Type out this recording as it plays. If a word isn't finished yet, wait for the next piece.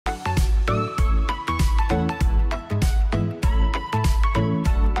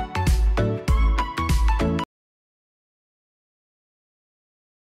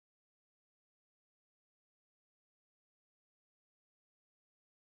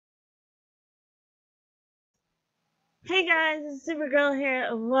Hey guys, it's Supergirl here,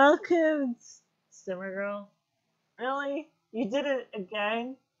 and welcome, Supergirl. Really? You did it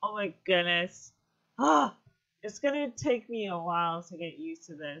again? Oh my goodness. Ah, it's gonna take me a while to get used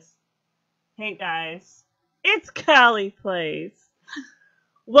to this. Hey guys, it's Callie Plays.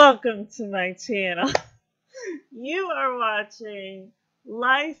 Welcome to my channel. You are watching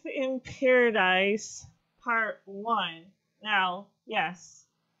Life in Paradise Part 1. Now, yes,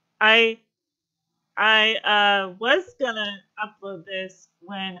 I I was gonna upload this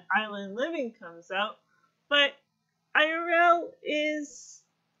when Island Living comes out, but IRL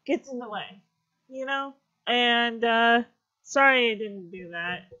gets in the way, you know? And sorry I didn't do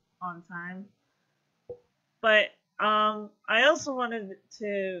that on time. But I also wanted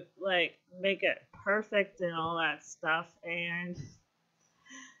to make it perfect and all that stuff, and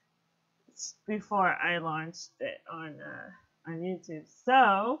before I launched it on YouTube.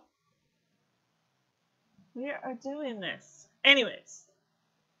 So we are doing this. Anyways,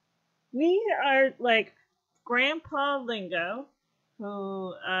 we are Grandpa Lingo,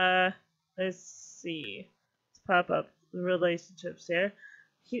 who let's see, let's pop up the relationships here.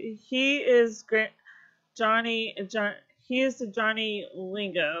 He is Johnny. He is the Johnny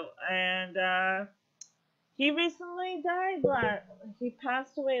Lingo, and he recently died. He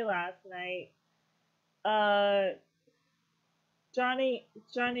passed away last night. Johnny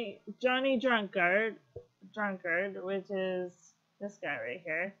Drunkard, which is this guy right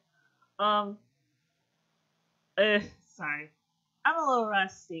here. Um, sorry, I'm a little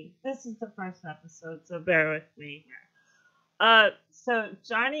rusty. This is the first episode, so bear with me here. So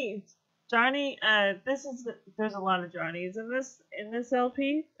there's a lot of Johnnies in this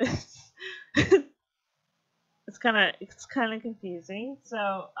LP. it's kind of confusing.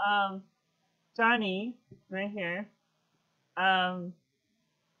 So, Johnny right here,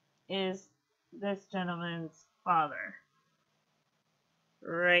 is this gentleman's father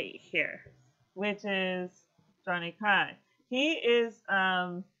right here, which is Johnny Kai. He is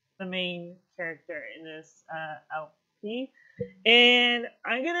the main character in this LP, and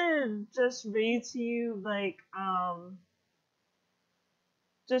I'm gonna just read to you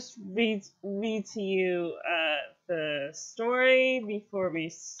read to you the story before we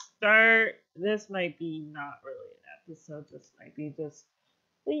start. This might be not really an episode. This might be just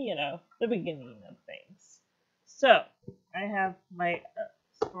the beginning of things. So I have my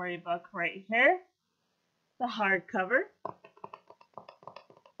storybook right here, the hardcover.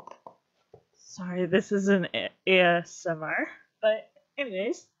 Sorry, this is an ASMR, but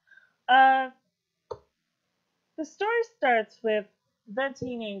anyways, the story starts with the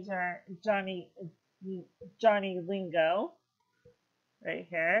teenager Johnny Lingo, right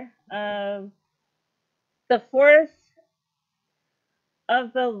here. The fourth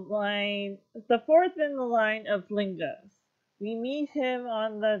in the line of Lingos. We meet him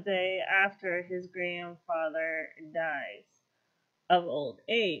on the day after his grandfather dies of old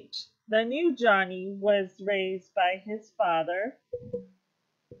age. The new Johnny was raised by his father,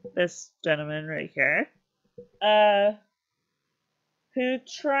 this gentleman right here, who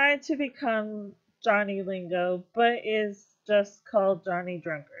tried to become Johnny Lingo, but is just called Johnny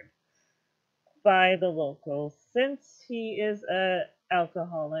Drunkard by the locals, since he is a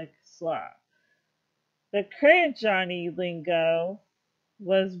alcoholic slob. The current Johnny Lingo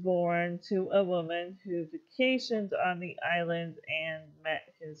was born to a woman who vacationed on the island and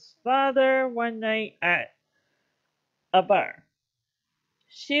met his father one night at a bar.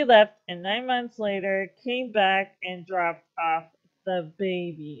 She left, and 9 months later came back and dropped off the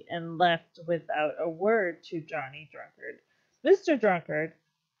baby and left without a word to Johnny Drunkard. Mr. Drunkard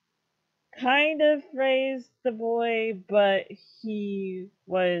kind of raised the boy, but he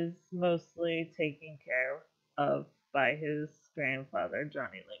was mostly taken care of by his grandfather,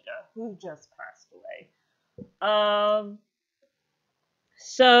 Johnny Lingo, who just passed away.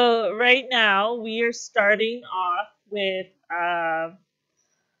 So right now we are starting off with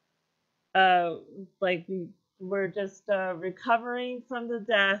we're just recovering from the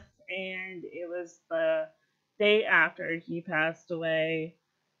death, and it was the day after he passed away.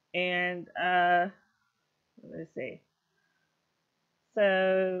 And let me see.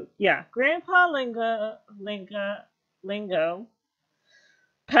 So yeah, Grandpa Lingo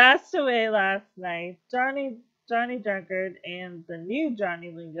passed away last night. Johnny Drunkard and the new Johnny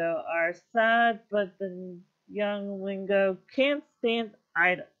Lingo are sad, but the young Lingo can't sit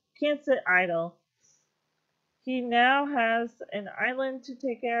idle. He now has an island to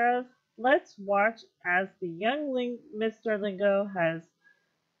take care of. Let's watch as the young Mr. Lingo has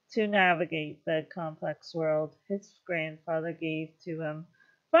to navigate the complex world his grandfather gave to him,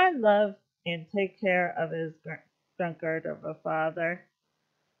 find love, and take care of his drunkard of a father.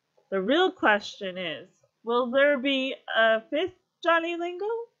 The real question is, will there be a fifth Johnny Lingo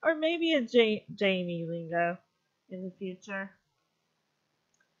or maybe a Jamie Lingo in the future?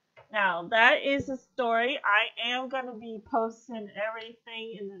 Now, that is a story. I am going to be posting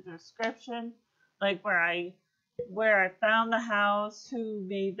everything in the description, like where I found the house, who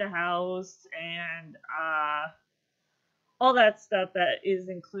made the house, and all that stuff that is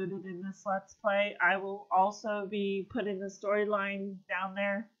included in this Let's Play. I will also be putting the storyline down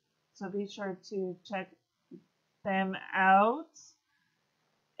there, so be sure to check them out.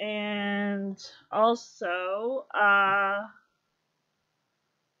 And also,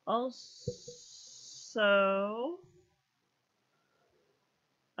 also,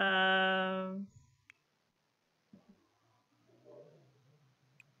 um,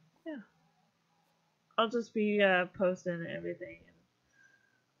 yeah, I'll just be posting everything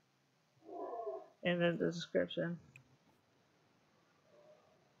in the description.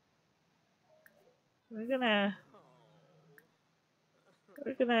 We're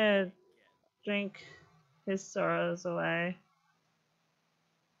gonna drink his sorrows away.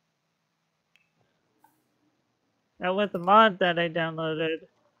 Now with the mod that I downloaded,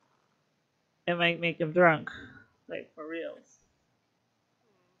 it might make him drunk, like for reals.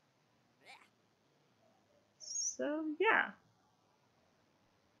 So yeah,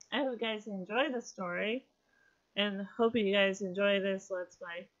 I hope you guys enjoy the story, and hope you guys enjoy this Let's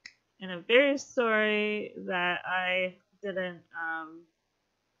Play. And a very sorry that I didn't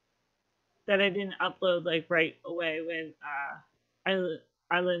upload like right away when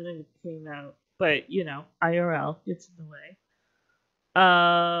Island came out, but you know, IRL gets in the way.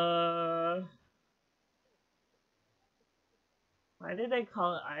 Why did they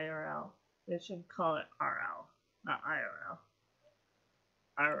call it IRL? They should call it RL, not IRL.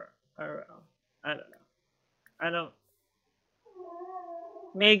 IRL. I don't know. I don't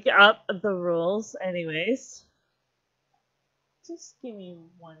make up the rules, anyways. Just give me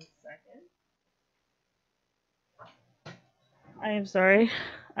 1 second. I am sorry.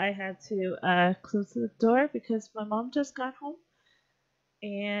 I had to close the door because my mom just got home.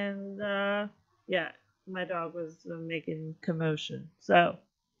 And yeah, my dog was making commotion. So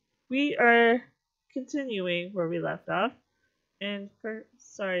we are continuing where we left off. And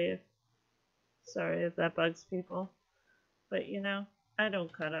sorry if that bugs people. But you know, I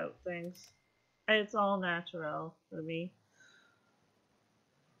don't cut out things. It's all natural for me.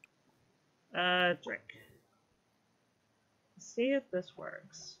 Drink. See if this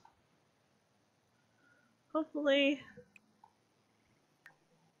works. Hopefully.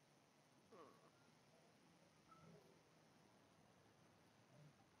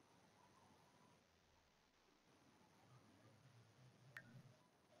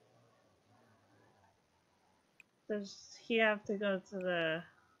 Does he have to go to the...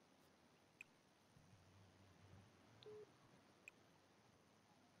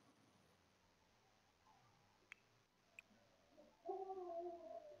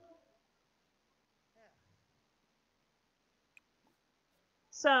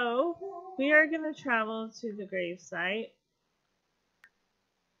 So, we are going to travel to the gravesite.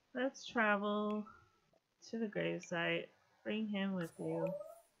 Let's travel to the gravesite. Bring him with you.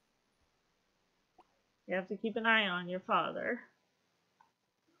 You have to keep an eye on your father.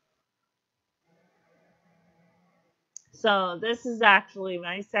 So, this is actually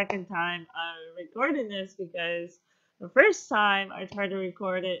my second time recording this because the first time I tried to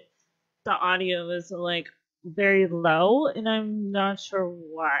record it, the audio was like very low and I'm not sure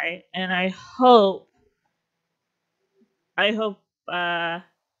why. And I hope I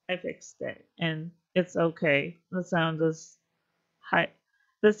fixed it and it's okay. The sound is high.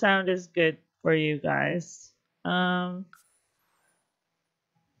 The sound is good for you guys. And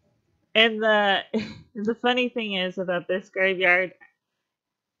the the funny thing is about this graveyard,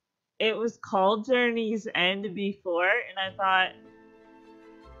 it was called Journey's End before, and I thought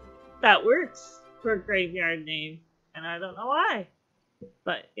that works for a graveyard name, and I don't know why.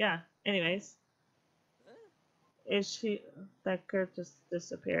 But yeah, anyways. Is she... that girl just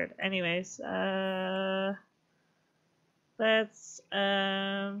disappeared. Anyways, let's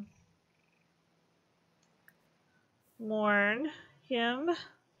mourn him.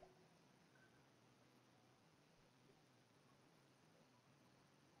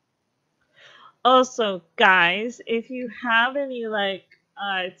 Also, guys, if you have any like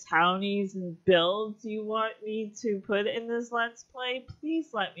townies and builds you want me to put in this Let's Play,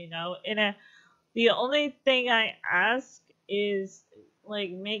 please let me know. And the only thing I ask is like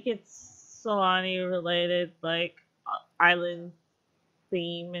make it Solani related, like island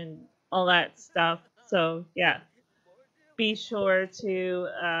theme and all that stuff. So yeah, be sure to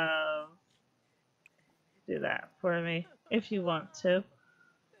do that for me if you want to.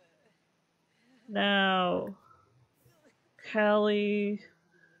 Now, Kelly,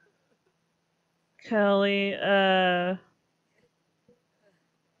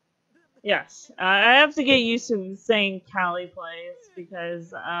 yes, I have to get used to saying Callie plays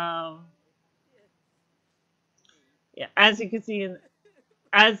because, yeah, as you can see,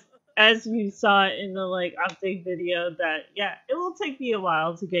 as as you saw in the like update video, that yeah, it will take me a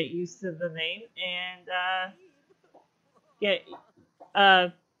while to get used to the name and get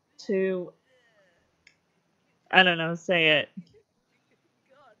to I don't know, say it.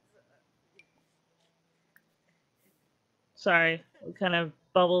 Sorry, I'm kind of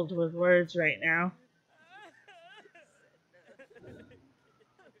bubbled with words right now.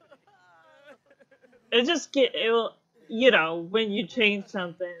 It will, when you change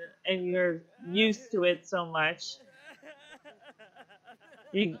something and you're used to it so much,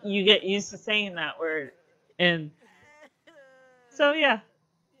 you get used to saying that word, and so yeah,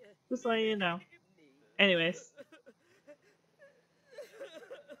 just let you know. Anyways,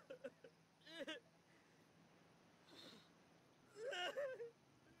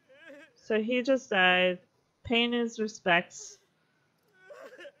 so he just died, paying his respects.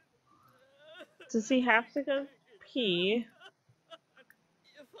 Does he have to go pee?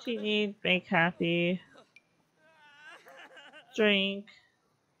 She need, make happy, drink.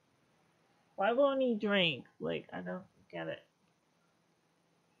 Why won't he drink? Like, I don't get it.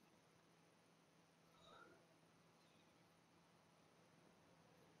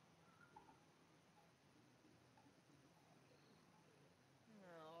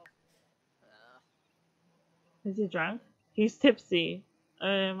 Is he drunk? He's tipsy.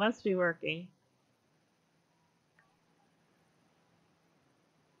 It must be working.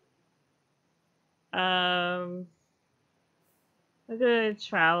 I'm gonna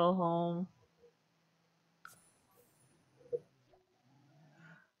travel home.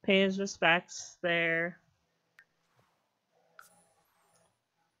 Pay his respects there.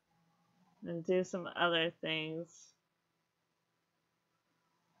 And do some other things.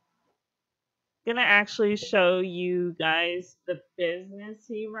 Gonna actually show you guys the business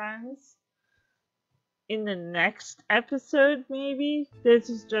he runs in the next episode, maybe. This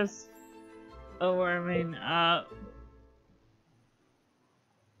is just a warming up.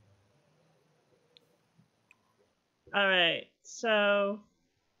 Alright, so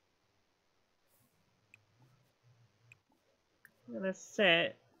I'm gonna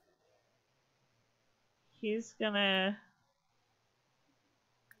sit. He's gonna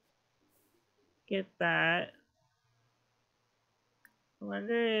get that. I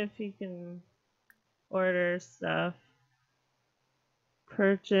wonder if he can order stuff.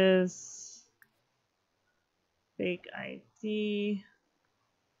 Purchase fake ID.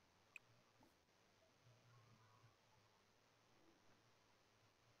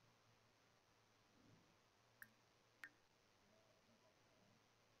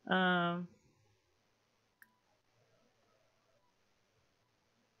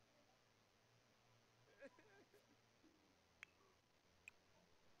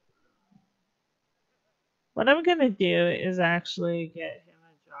 What I'm gonna do is actually get him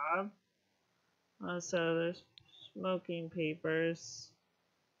a job. So there's smoking papers,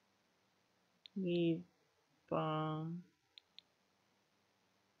 weed bong.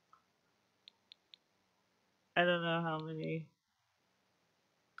 I don't know how many.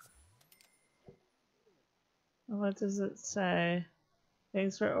 What does it say?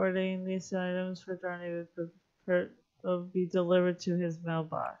 Thanks for ordering these items for Johnny will be delivered to his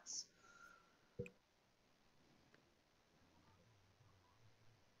mailbox.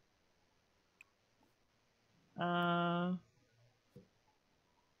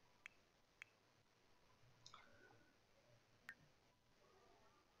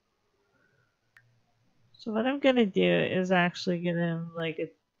 So what I'm gonna do is actually get him like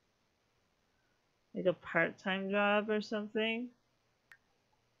a part-time job or something.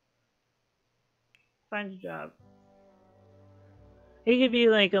 Find a job. He could be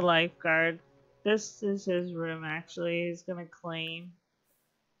like a lifeguard. This is his room actually. He's gonna clean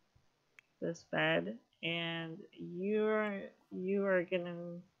this bed, and you are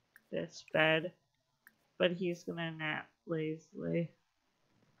getting this bed, but he's gonna nap lazily.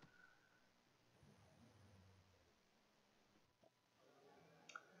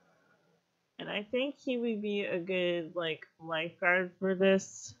 And I think he would be a good like lifeguard for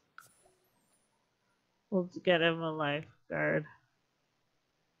this. We'll get him a lifeguard.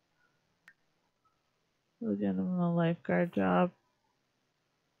 We'll get him a lifeguard job.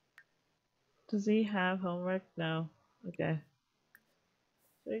 Does he have homework? No. Okay.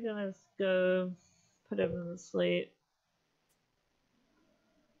 So we're gonna go put him to sleep.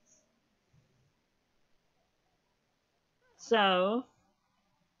 So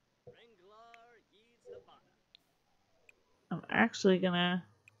I'm actually gonna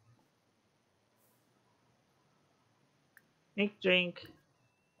make drink.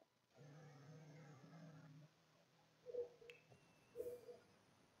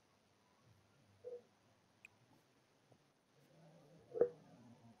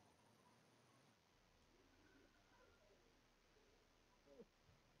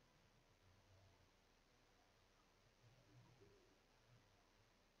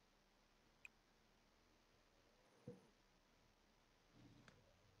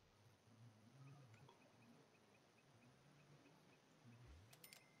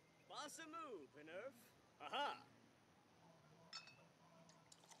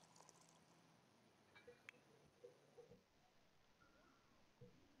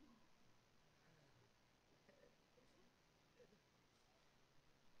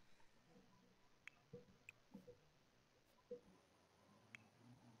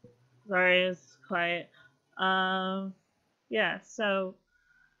 Sorry, it's quiet. Um, yeah. So,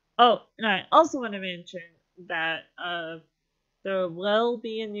 oh, and I also want to mention that there will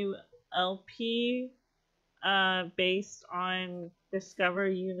be a new LP based on Discover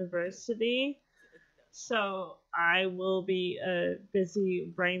University. So I will be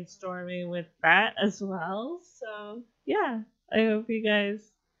busy brainstorming with that as well. So yeah, I hope you guys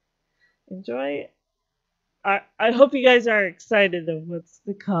enjoy. I hope you guys are excited of what's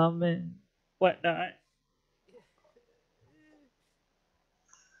to come and whatnot.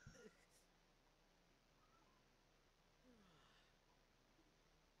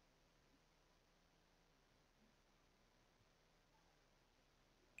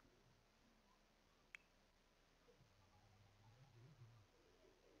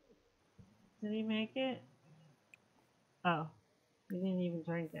 Did he make it? Oh, he didn't even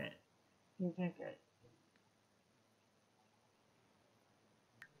drink it. He drank it.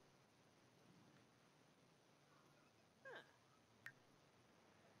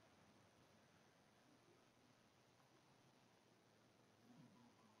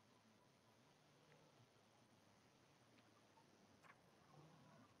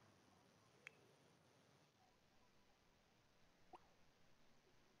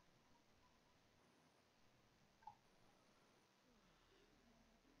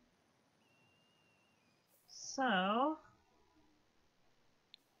 So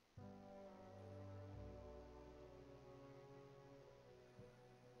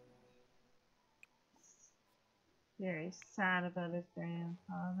very sad about his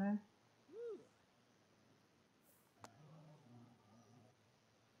grandfather.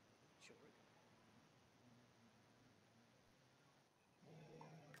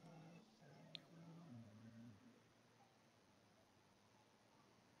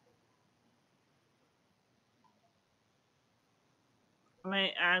 I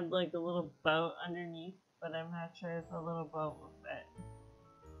might add like a little boat underneath, but I'm not sure if a little boat will fit.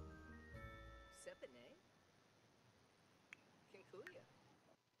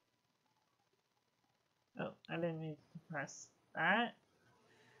 Oh, I didn't mean to press that.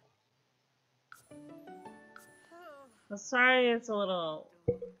 I'm sorry, it's a little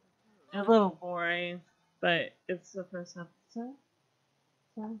boring, but it's the first episode,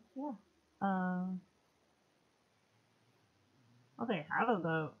 so yeah. Oh, they had a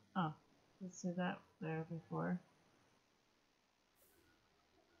boat. Oh, let's see that there before.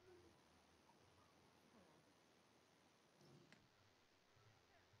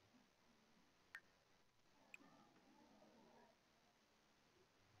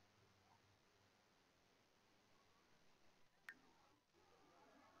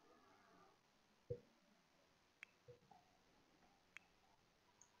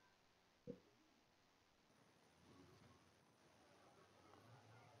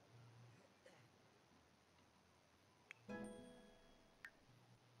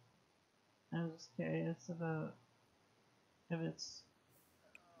 I'm just curious about if it's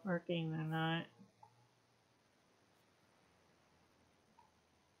working or not.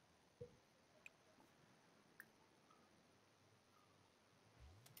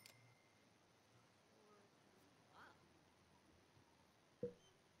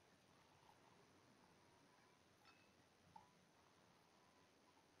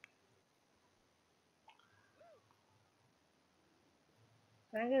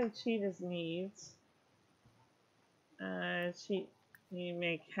 I'm gonna cheat his needs. Cheat. You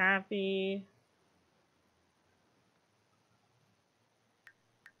make happy.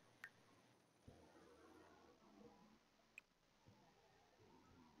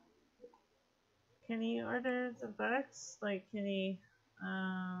 Can he order the books? Like, can he,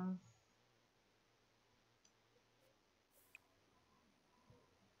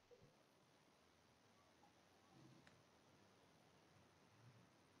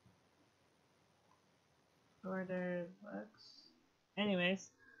 order books?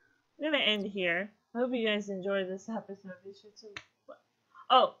 Anyways, I'm gonna end here. I hope you guys enjoyed this episode.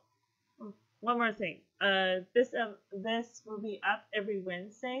 Oh, one more thing. This will be up every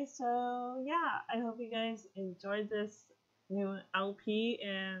Wednesday. So yeah, I hope you guys enjoyed this new LP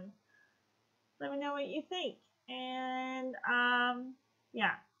and let me know what you think. And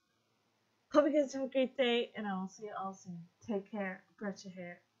yeah, hope you guys have a great day, and I will see you all soon. Take care. Brush your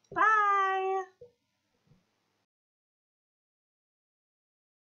hair. Bye.